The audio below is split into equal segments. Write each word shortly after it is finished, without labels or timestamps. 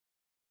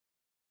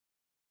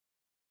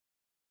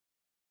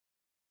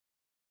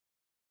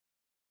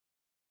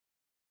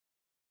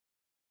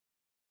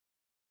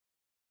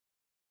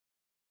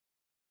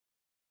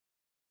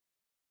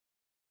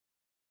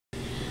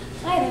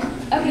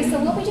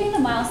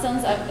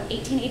Milestones of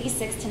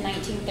 1886 to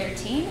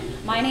 1913.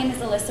 My name is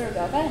Alissa,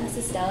 Rogova, and this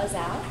is Stella,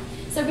 Zhou.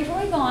 So before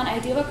we go on, I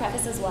do have a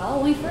preface as well.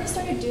 When we first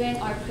started doing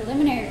our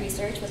preliminary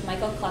research with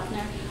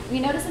Kluckner, we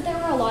noticed that there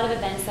were a lot of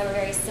events that were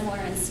very similar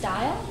in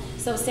style.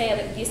 So say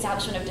like the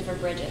establishment of different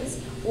bridges,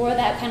 or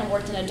that kind of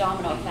worked in a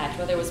domino effect,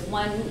 where there was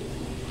one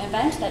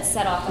event that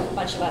set off a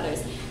bunch of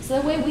others. So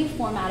the way we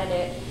formatted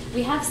it,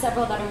 we have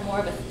several that are more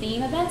of a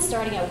theme event,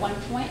 starting at one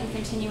point and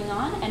continuing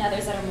on, and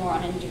others that are more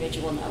on an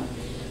individual note.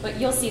 But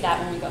you'll see that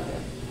when we go through.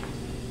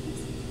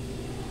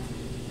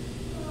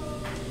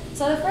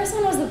 So the first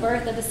one was the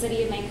birth of the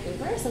city of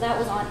Vancouver. So that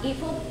was on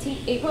April the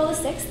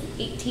 6th,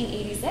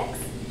 1886.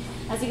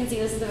 As you can see,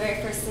 this is the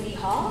very first city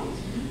hall.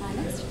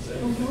 Next.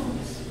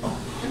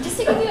 Just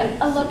to give you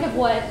a look at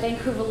what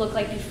Vancouver looked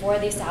like before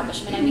the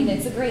establishment. I mean,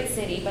 it's a great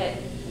city, but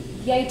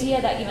the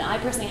idea that even I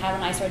personally had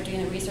when I started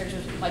doing the research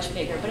was much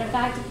bigger. But in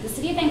fact, the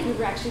city of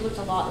Vancouver actually looked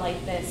a lot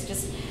like this.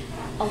 Just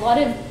a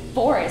lot of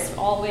forest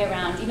all the way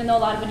around, even though a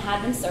lot of them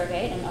had been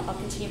surveyed, and I'll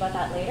continue about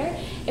that later.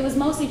 It was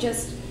mostly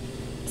just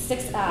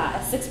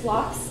six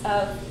blocks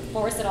of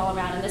forested all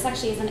around, and this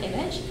actually is an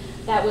image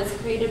that was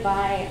created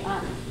by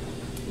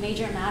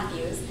Major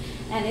Matthews,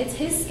 and it's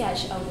his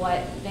sketch of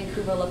what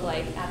Vancouver looked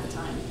like at the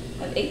time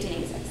of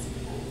 1886.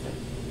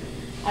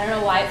 I don't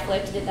know why it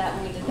flipped, did that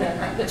when we did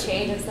the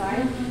change, I'm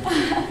sorry.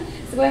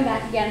 So going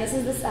back again, this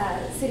is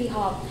the City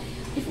Hall.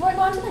 Before I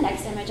go on to the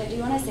next image, I do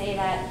want to say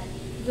that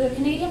the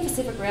Canadian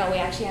Pacific Railway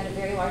actually had a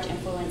very large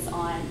influence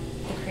on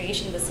the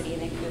creation of the city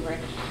of Vancouver.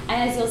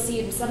 And as you'll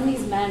see, some of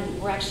these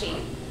men were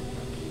actually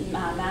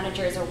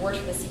managers or worked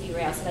for the CP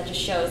Rail, so that just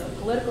shows the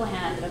political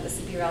hand that the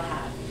CP Rail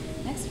had.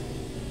 Next.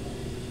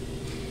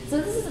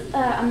 So this is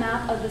a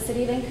map of the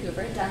city of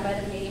Vancouver done by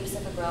the Canadian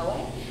Pacific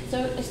Railway. So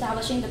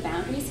establishing the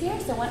boundaries here.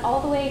 So it went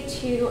all the way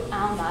to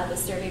Alma, the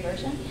survey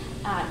version,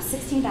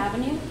 16th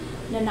Avenue,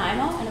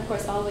 Nanaimo, and of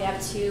course all the way up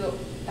to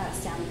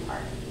Stanley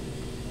Park.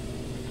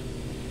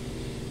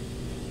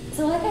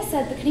 So like I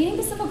said, the Canadian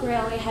Pacific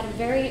Railway had a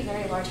very,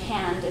 very large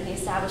hand in the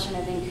establishment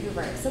of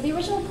Vancouver. So the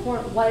original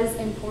port was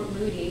in Port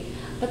Moody,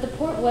 but the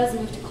port was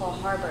moved to Cole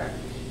Harbour.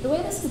 The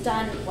way this was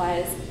done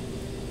was,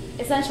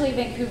 essentially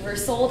Vancouver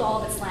sold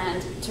all of its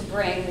land to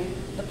bring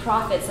the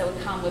profits that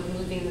would come with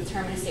moving the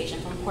terminus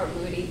station from Port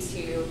Moody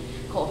to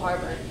Cole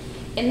Harbour.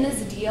 In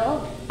this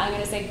deal, I'm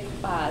going to say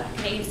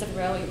Canadian Pacific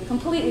Railway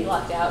completely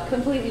lucked out,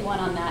 completely won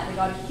on that. They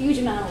got a huge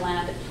amount of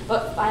land,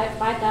 about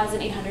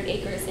 5,800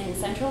 acres in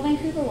central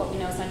Vancouver, what we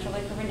know as central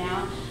Vancouver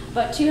now,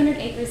 about 200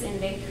 acres in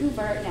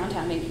Vancouver,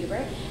 downtown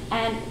Vancouver,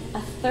 and a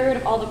third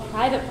of all the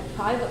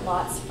private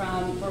lots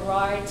from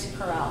Burrard to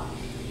Corral.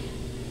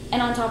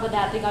 And on top of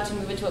that, they got to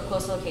move into a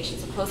closer location,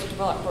 so closer to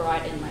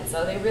Burrard Inlet.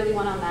 So they really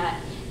won on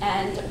that.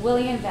 And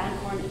William Van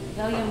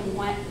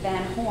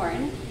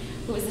Horn,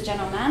 who was the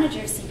general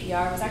manager of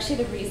CPR, was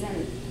actually the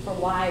reason for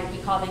why we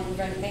call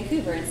Vancouver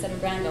Vancouver instead of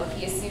Granville.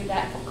 He assumed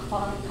that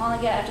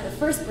calling it after the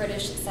first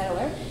British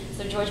settler,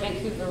 so George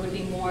Vancouver, would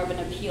be more of an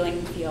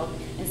appealing field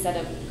instead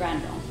of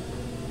Granville.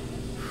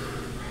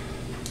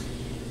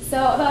 So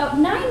about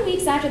 9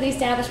 weeks after the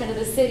establishment of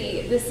the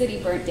city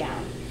burnt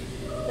down,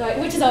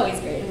 which is always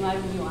great, and why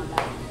would you want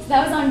that? So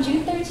that was on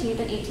June 13th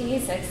in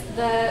 1886.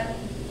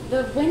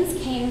 The winds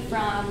came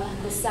from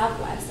the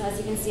southwest. So as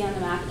you can see on the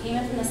map, it came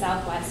in from the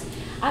southwest.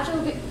 After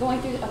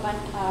going through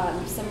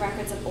some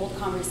records of old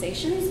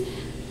conversations,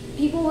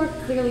 people were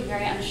clearly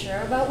very unsure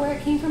about where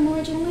it came from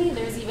originally.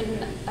 There's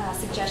even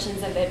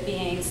suggestions of it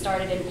being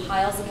started in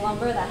piles of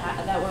lumber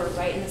that were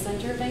right in the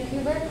center of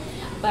Vancouver.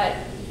 But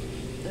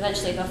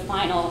eventually the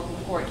final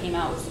report came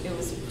out, it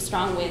was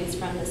strong winds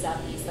from the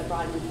southeast that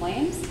brought in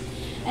flames.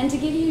 And to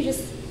give you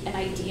just an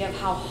idea of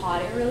how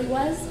hot it really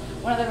was,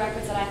 one of the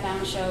records that I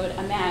found showed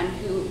a man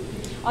who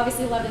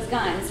obviously loved his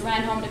guns,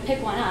 ran home to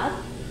pick one up,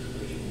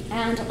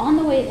 and on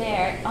the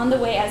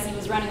way as he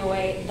was running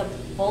away, the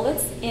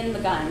bullets in the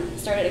gun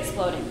started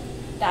exploding.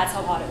 That's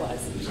how hot it was,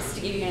 just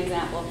to give you an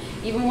example.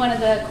 Even one of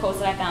the quotes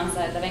that I found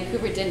said that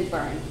Vancouver didn't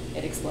burn,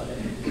 it exploded.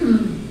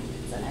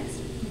 So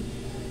next.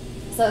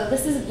 So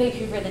this is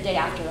Vancouver the day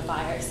after the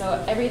fire.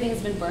 So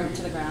everything's been burnt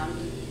to the ground,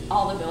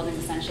 all the buildings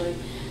essentially.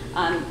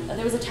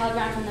 There was a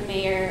telegram from the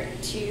mayor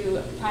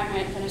to Prime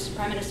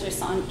Minister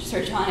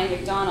Sir John A.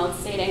 Macdonald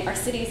stating, "Our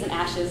city is in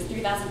ashes,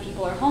 3,000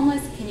 people are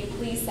homeless, can you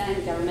please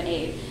send government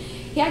aid?"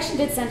 He actually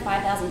did send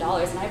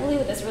 $5,000, and I believe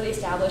that this really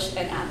established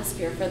an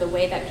atmosphere for the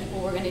way that people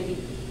were going to be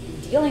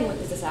dealing with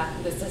this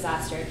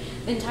disaster.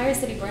 The entire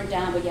city burned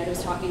down, but yet it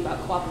was talking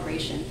about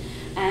cooperation.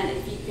 And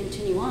if you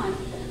continue on,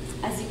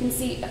 as you can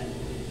see,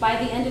 by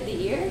the end of the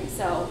year,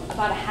 so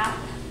about half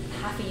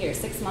a year,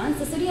 6 months,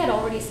 the city had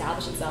already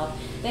established itself.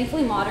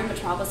 Thankfully, modern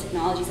metropolis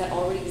technologies had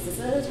already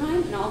existed at the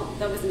time, and all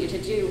that was needed to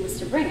do was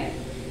to bring it.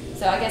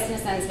 So I guess in a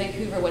sense,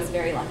 Vancouver was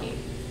very lucky.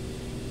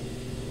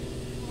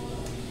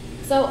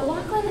 So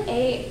Lachlan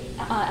A.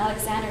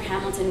 Alexander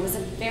Hamilton was a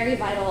very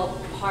vital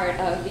part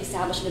of the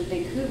establishment of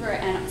Vancouver,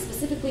 and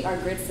specifically our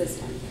grid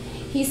system.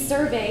 His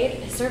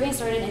surveying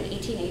started in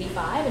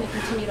 1885, and it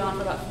continued on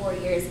for about 4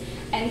 years.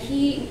 And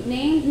he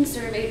named and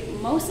surveyed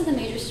most of the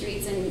major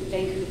streets in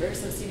Vancouver,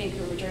 so see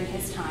Vancouver during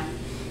his time.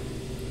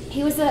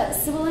 He was a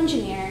civil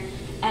engineer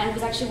and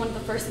was actually one of the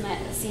first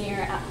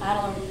senior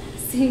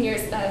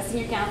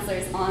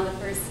counselors on the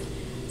first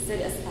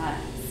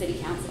city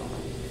council.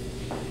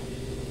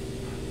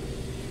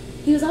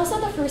 He was also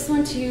the first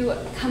one to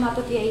come up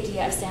with the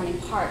idea of Stanley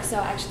Park. So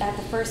actually at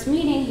the first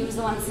meeting, he was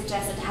the one who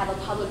suggested to have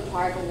a public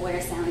park where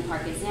Stanley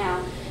Park is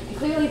now. And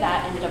clearly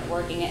that ended up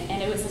working,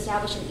 and it was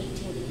established in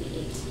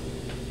 1888.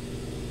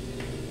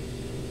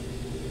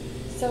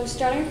 So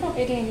starting from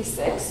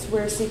 1886,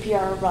 where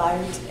CPR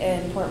arrived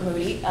in Port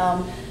Moody,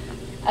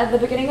 at the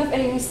beginning of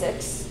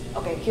 1886,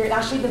 okay, here's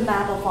actually the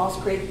map of Falls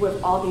Creek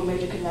with all the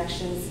major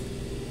connections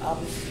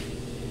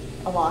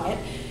along it.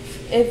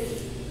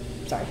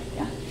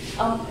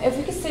 If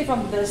we could say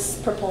from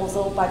this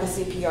proposal by the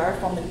CPR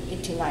from the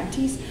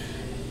 1890s,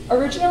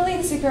 originally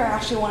the CPR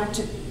actually wanted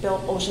to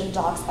build ocean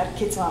docks at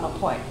Kitsilano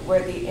Point,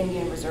 where the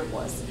Indian Reserve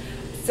was.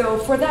 So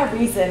for that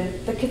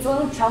reason, the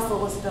Kitsilano Trestle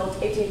was built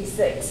in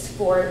 1886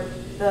 for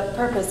the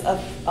purpose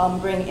of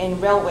bringing in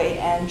railway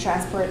and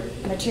transport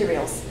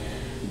materials.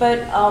 But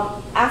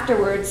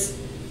afterwards,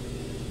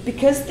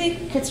 because the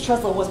Kit's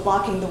Trestle was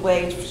blocking the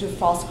way to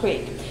Falls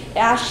Creek, it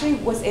actually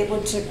was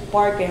able to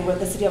bargain with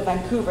the city of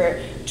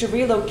Vancouver to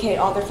relocate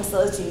all their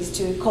facilities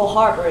to Cole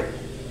Harbour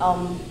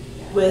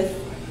with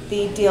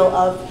the deal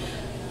of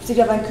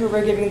city of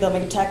Vancouver giving them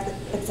a tax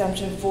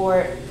exemption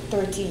for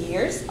 30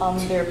 years on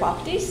their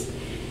properties.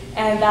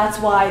 And that's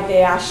why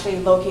they actually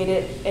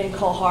located in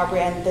Cole Harbour,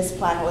 and this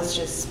plan was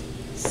just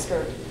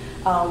screwed.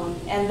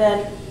 And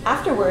then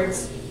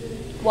afterwards,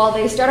 while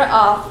they started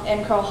off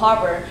in Cole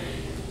Harbour,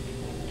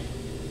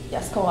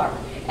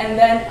 and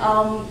then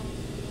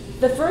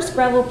the first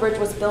gravel bridge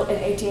was built in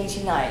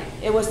 1889.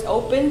 It was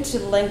open to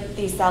link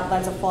the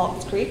southlands of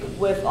Falls Creek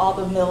with all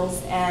the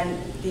mills and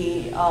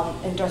the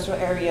industrial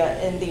area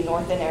in the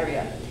northern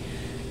area.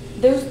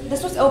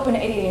 This was open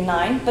in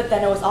 1889, but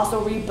then it was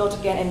also rebuilt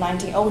again in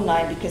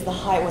 1909 because the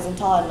height wasn't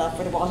tall enough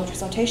for the water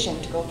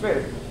transportation to go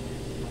through.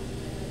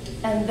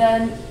 And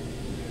then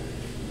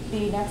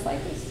the next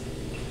slide, please.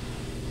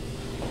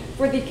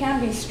 For the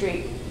Canby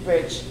Street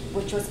Bridge,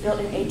 which was built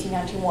in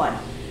 1891.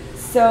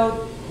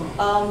 So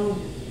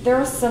there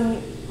were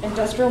some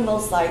industrial mill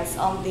sites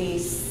on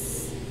the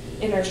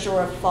inner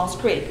shore of Falls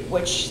Creek,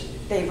 which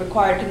they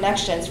required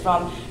connections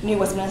from New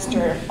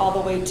Westminster all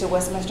the way to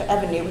Westminster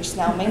Avenue, which is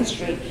now Main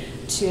Street,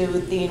 to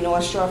the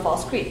north shore of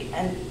Falls Creek.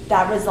 And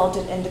that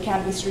resulted in the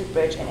Canby Street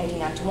Bridge in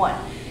 1891.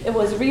 It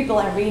was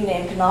rebuilt and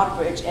renamed Connaught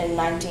Bridge in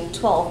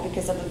 1912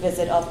 because of the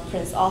visit of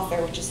Prince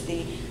Arthur, which is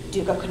the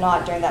Duke of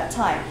Connaught during that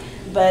time.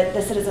 But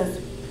the citizens,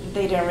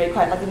 they didn't really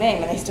quite like the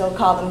name, and they still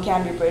call them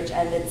Canby Bridge,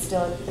 and it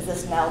still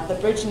exists now. The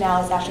bridge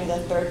now is actually the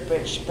third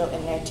bridge built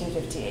in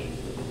 1958.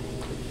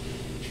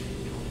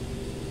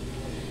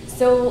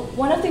 So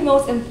one of the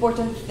most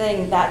important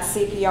things that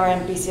CPR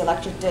and BC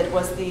Electric did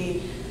was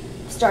the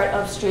start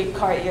of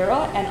streetcar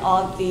era and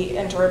all the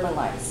interurban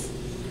lines.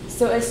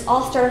 So it's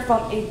all started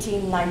from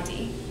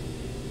 1890.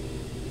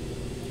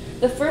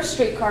 The first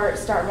streetcar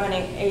started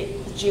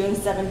running June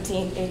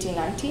 17,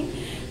 1819.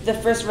 The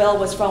first rail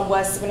was from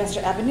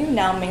Westminster Avenue,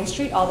 now Main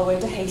Street, all the way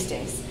to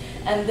Hastings.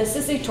 And this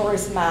is a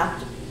tourist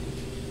map,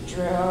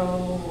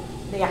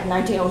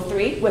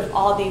 1903, with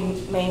all the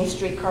main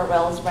streetcar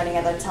rails running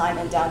at that time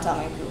in downtown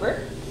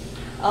Vancouver.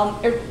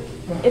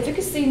 If you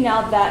can see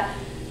now that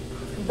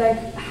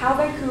how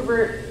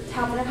Vancouver,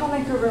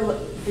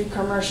 the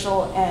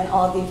commercial and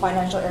all the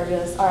financial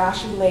areas are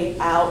actually laid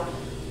out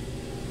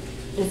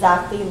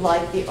exactly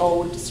like the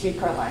old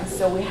streetcar lines.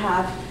 So we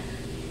have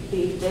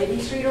the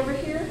Davie Street over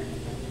here,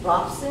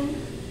 Robson,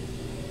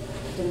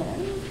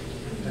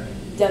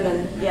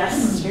 Demon,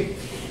 yes, Street.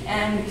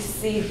 And you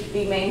see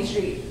the Main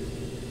Street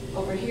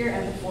over here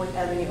and the 4th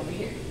Avenue over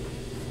here.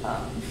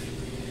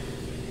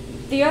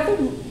 The other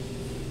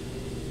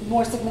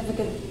more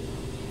significant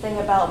thing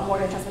about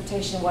modern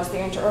transportation was the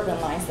interurban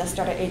lines that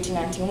started in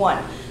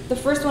 1891. The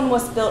first one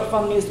was built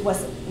from New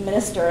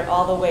Westminster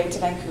all the way to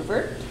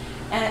Vancouver.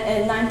 And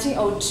in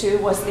 1902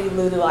 was the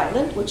Lulu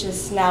Island, which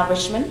is now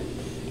Richmond.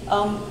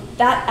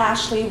 That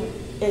actually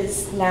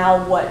is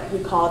now what we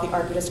call the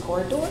Arbutus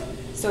Corridor.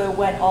 So it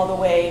went all the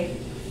way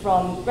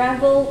from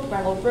Granville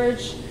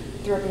Bridge,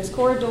 through Arbutus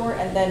Corridor,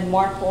 and then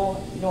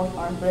Marpole, North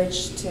Arm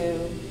Bridge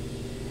to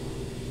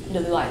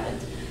Lulu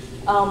Island.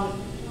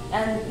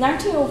 And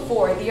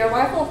 1904, the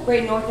arrival of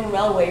Great Northern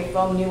Railway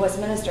from New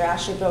Westminster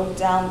actually broke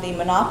down the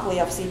monopoly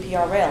of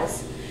CPR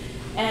rails.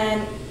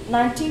 And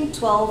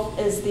 1912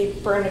 is the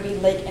Burnaby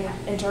Lake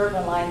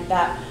Interurban Line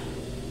that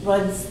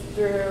runs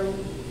through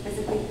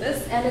basically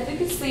this. And if you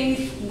can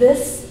see,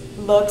 this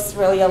looks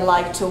really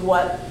alike to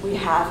what we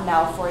have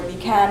now for the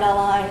Canada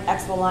Line,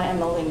 Expo Line, and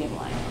Millennium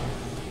Line.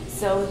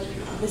 So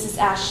this is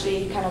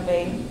actually kind of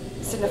a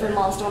significant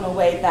milestone in a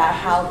way that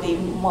how the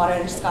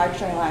modern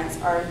SkyTrain lines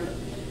are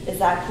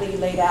exactly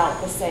laid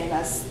out the same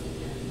as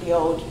the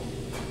old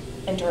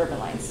interurban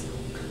lines.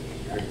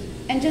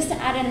 And just to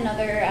add in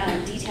another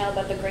detail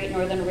about the Great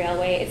Northern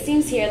Railway, it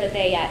seems here that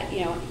they,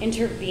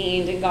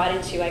 intervened and got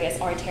into, I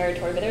guess, our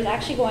territory. But there's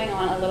actually going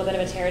on a little bit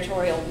of a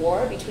territorial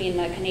war between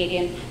the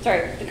Canadian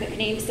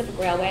Pacific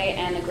Railway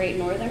and the Great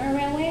Northern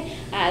Railway,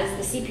 as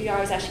the CPR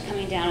was actually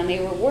coming down, and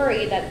they were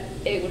worried that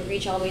it would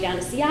reach all the way down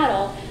to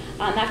Seattle.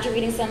 After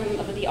reading some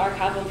of the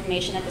archival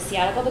information at the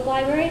Seattle Public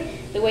Library,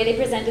 the way they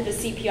presented the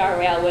CPR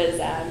rail was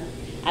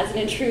as an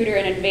intruder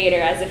and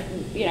invader, as if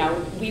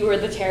we were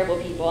the terrible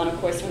people. And of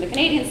course, from the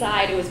Canadian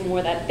side, it was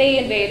more that they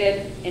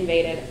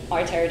invaded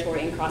our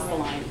territory and crossed the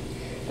line.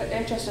 But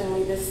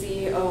interestingly, the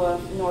CEO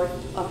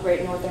of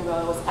Great Northern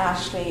Railway was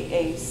actually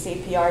a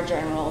CPR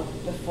general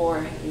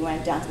before he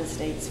went down to the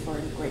States for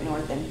Great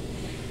Northern.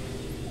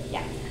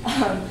 Yeah.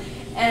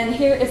 And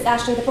here is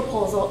actually the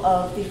proposal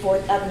of the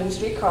 4th Avenue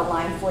streetcar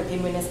line for the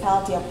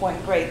municipality of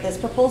Point Grey. This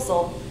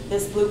proposal,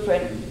 this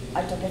blueprint,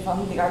 I took it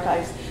from the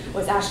archives,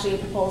 was actually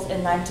proposed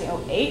in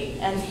 1908.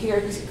 And here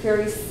you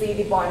clearly see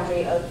the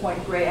boundary of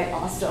Point Grey and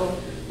also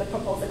the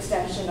proposed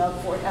extension of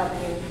 4th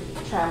Avenue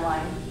tram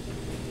line.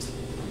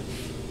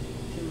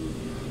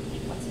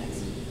 What's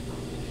next?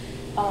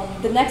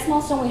 The next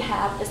milestone we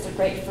have is the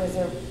Great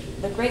Fraser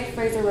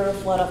River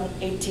flood of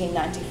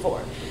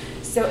 1894.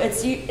 So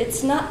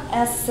it's not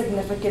as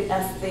significant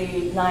as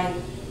the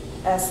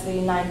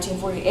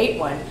 1948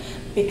 one,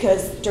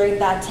 because during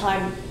that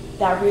time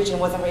that region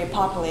wasn't really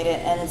populated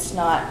and it's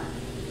not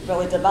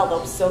really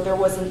developed, so there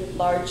wasn't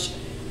large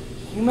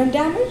human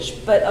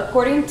damage. But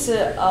according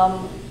to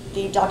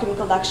the document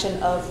collection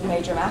of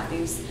Major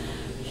Matthews,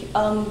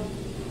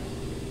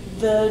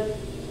 the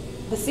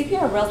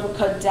CPR rails were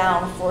cut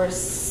down for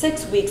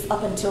 6 weeks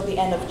up until the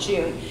end of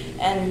June,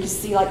 and you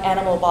see like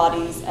animal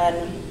bodies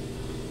and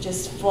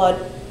just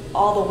flood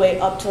all the way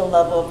up to the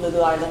level of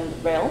Lulu Island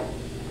Rail.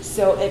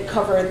 So it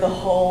covered the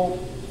whole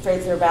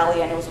Fraser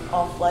Valley and it was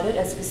all flooded.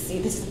 As you can see,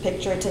 this is a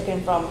picture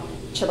taken from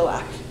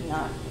Chilliwack,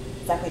 not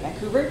exactly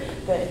Vancouver,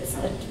 but it's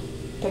a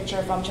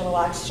picture from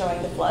Chilliwack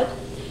showing the flood.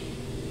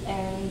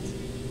 And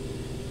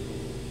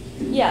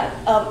yeah,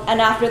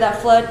 and after that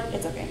flood,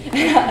 it's okay.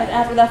 And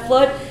after that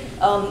flood,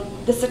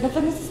 the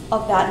significance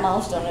of that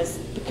milestone is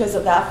because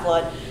of that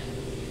flood,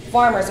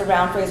 farmers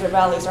around Fraser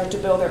Valley started to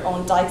build their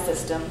own dike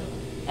system.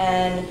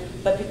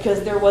 But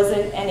because there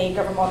wasn't any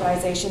government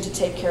organization to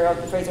take care of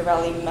the Fraser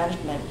Valley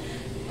management,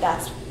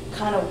 that's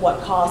kind of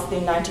what caused the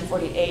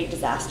 1948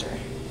 disaster.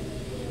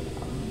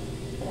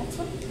 The next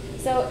one.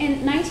 So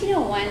in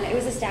 1901, it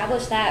was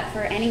established that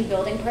for any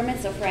building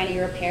permit, so for any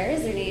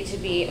repairs, there needed to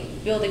be a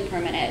building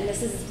permit. And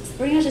this is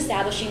pretty much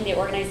establishing the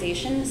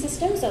organization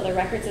system, so the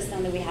record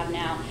system that we have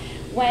now.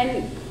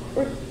 When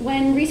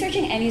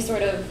researching any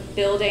sort of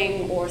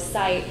building or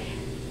site,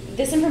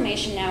 this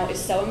information now is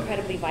so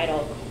incredibly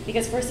vital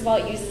because, first of all,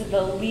 it uses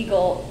the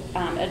legal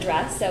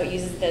address, so it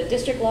uses the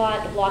district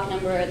lot, the block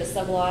number, the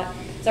sub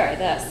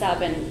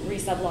and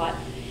re-sub lot,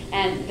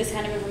 and this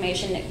kind of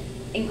information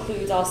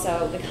includes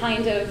also the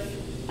kind of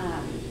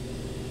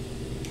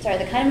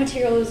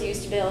material it was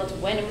used to build,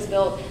 when it was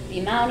built, the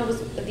amount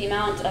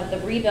of the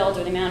rebuild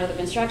or the amount of the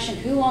construction,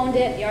 who owned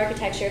it, the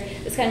architecture.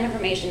 This kind of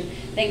information,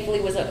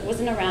 thankfully,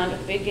 wasn't around at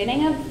the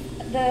beginning of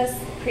the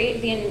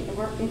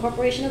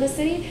incorporation of the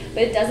city,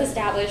 but it does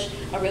establish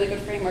a really good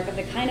framework of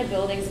the kind of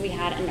buildings we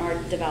had in our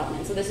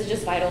development. So this is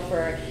just vital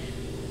for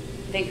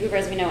Vancouver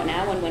as we know it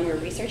now when we're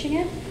researching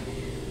it.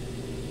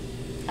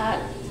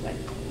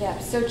 Yeah,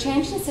 so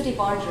changing city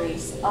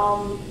boundaries,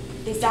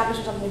 the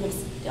establishment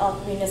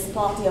of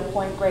municipality of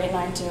Point Grey in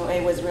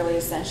 1908 was really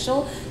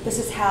essential. This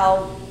is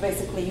how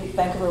basically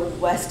Vancouver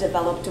West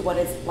developed to what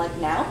it's like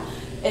now.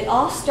 It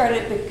all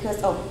started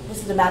because, this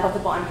is the map of the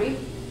boundary.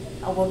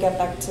 We'll get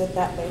back to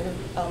that later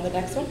on the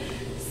next one.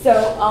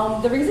 So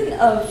the reason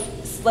of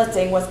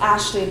splitting was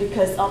actually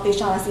because of the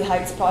Shaughnessy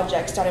Heights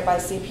project started by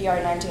CPR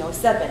in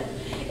 1907.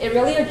 It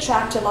really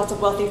attracted lots of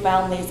wealthy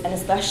families and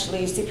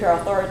especially CPR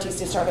authorities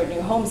to start their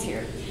new homes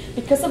here.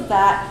 Because of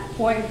that,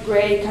 Point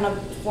Grey kind of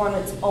formed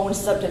its own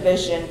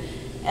subdivision,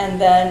 and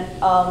then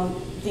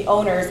the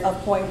owners of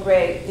Point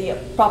Grey, the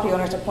property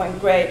owners of Point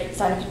Grey,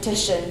 signed a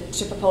petition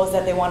to propose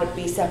that they want to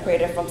be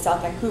separated from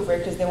South Vancouver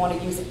because they want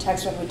to use the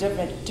tax revenue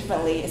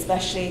differently,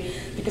 especially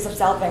because of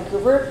South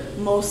Vancouver.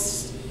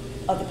 Most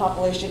of the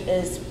population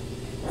is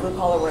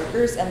blue-collar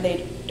workers, and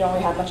they don't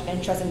really have much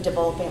interest in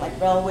developing like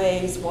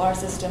railways, water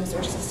systems,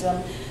 sewer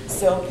system.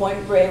 So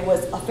Point Grey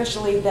was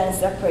officially then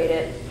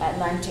separated at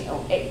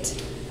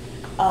 1908.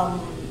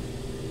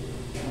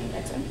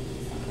 Next one.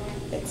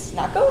 It's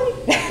not going.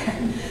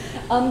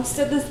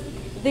 So the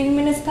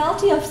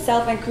municipality of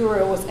South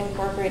Vancouver was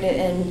incorporated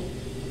in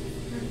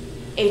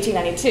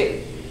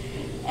 1892,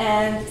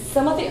 and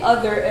some of the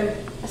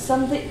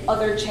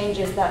other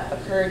changes that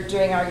occurred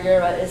during our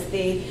era is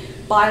the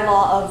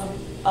bylaw of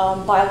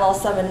bylaw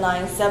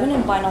 797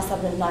 and bylaw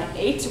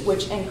 798,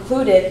 which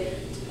included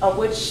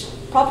which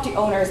property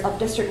owners of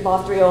District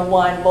Law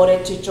 301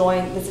 voted to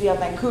join the City of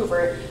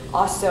Vancouver.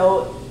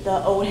 Also,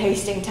 the old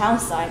Hastings town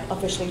sign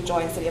officially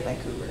joined the City of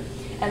Vancouver.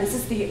 And this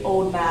is the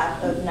old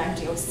map of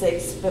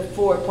 1906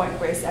 before Point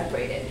Grey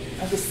separated.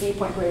 And you see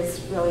Point Grey is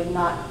really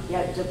not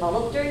yet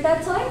developed during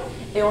that time.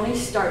 It only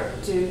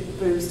started to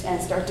boost and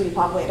start to be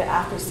populated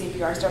after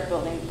CPR started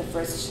building the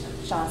first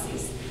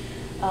shanties.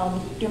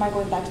 Do you mind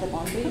going back to the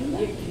boundary?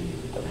 Okay,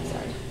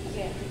 sorry.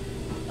 Okay.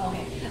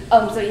 Okay.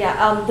 So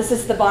yeah, this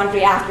is the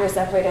boundary after it's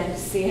separated, and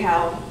see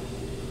how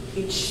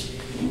each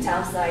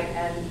town site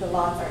and the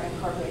lots are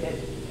incorporated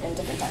in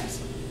different times.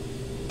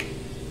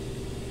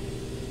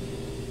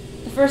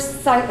 The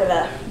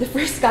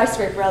first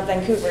skyscraper of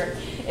Vancouver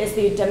is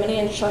the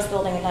Dominion Trust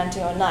Building in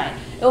 1909.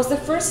 It was the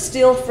first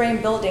steel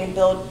frame building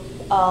built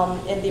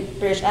in the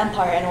British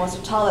Empire, and it was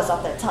the tallest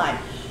of that time.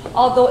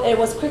 Although it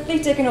was quickly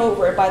taken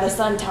over by the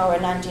Sun Tower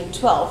in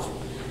 1912,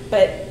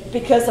 but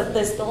because of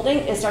this building,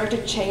 it started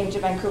to change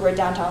the Vancouver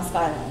downtown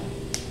skyline.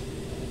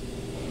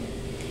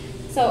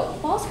 So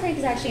Falls Creek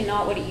is actually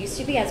not what it used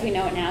to be as we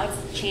know it now.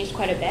 It's changed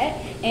quite a bit.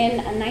 In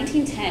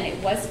 1910, it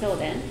was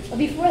filled in. But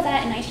before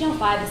that, in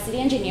 1905, the city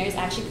engineers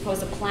actually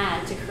proposed a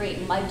plan to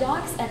create mud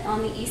docks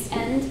on the east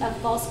end of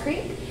Falls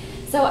Creek.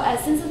 So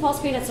since the Falls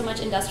Creek had so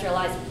much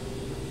industrialized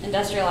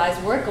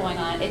work going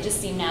on, it just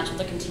seemed natural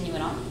to continue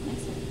it on.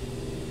 Next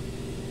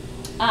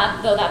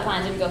one. Though that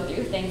plan didn't go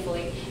through,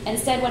 thankfully.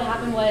 Instead, what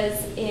happened was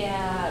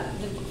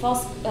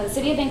the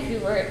city of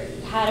Vancouver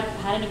had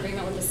an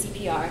agreement with the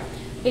CPR,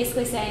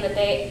 basically saying that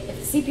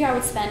if the CPR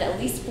would spend at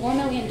least $4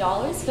 million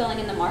filling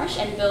in the marsh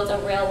and build a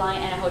rail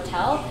line and a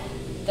hotel,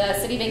 the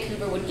city of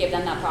Vancouver would give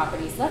them that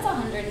property. So that's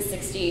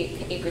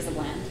 160 acres of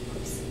land.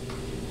 Oops.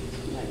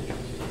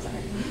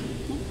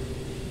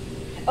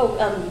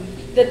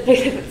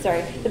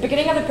 Sorry. The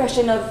beginning of the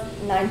Depression of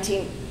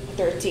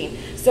 1913.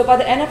 So by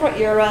the end of our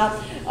era,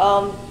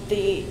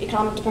 the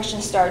economic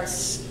depression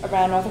starts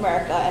around North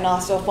America and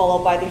also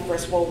followed by the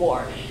First World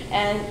War.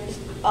 And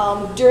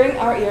during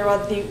our era,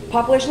 the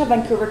population of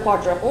Vancouver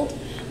quadrupled,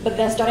 but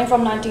then starting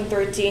from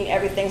 1913,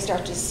 everything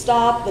started to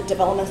stop, the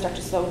development started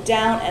to slow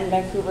down, and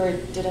Vancouver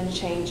didn't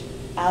change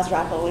as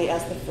rapidly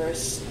as the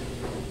first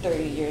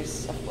 30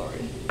 years of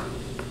glory.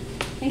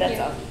 Thank you.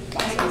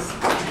 That's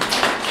all.